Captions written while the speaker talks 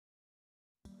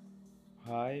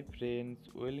Hi friends,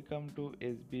 welcome to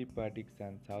SB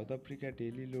Prediction. South Africa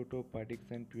Daily Lotto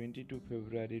Prediction 22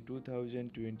 February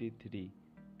 2023.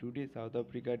 Today South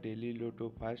Africa Daily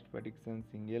Lotto first prediction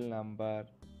single number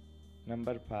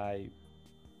 5,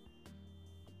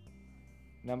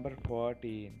 number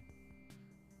 14,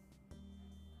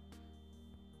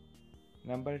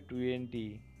 number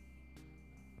 20,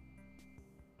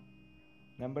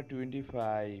 number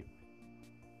 25,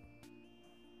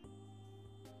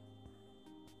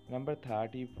 number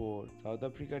 34. South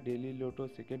Africa Daily Lotto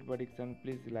second prediction.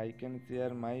 Please like and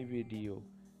share my video.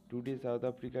 Today South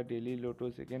Africa Daily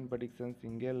Lotto second prediction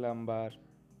single number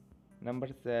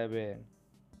 7,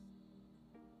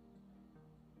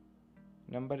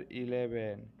 number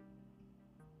 11,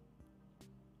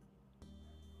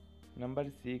 number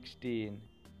 16,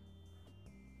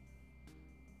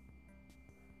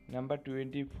 number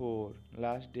 24.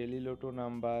 Last Daily Lotto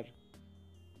number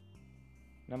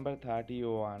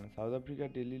 31. South Africa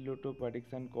Daily Lotto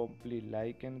prediction complete.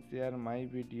 Like and share my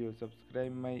video.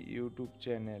 Subscribe my YouTube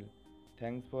channel.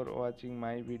 Thanks for watching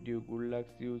my video. Good luck.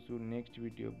 See you soon next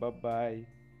video. Bye bye.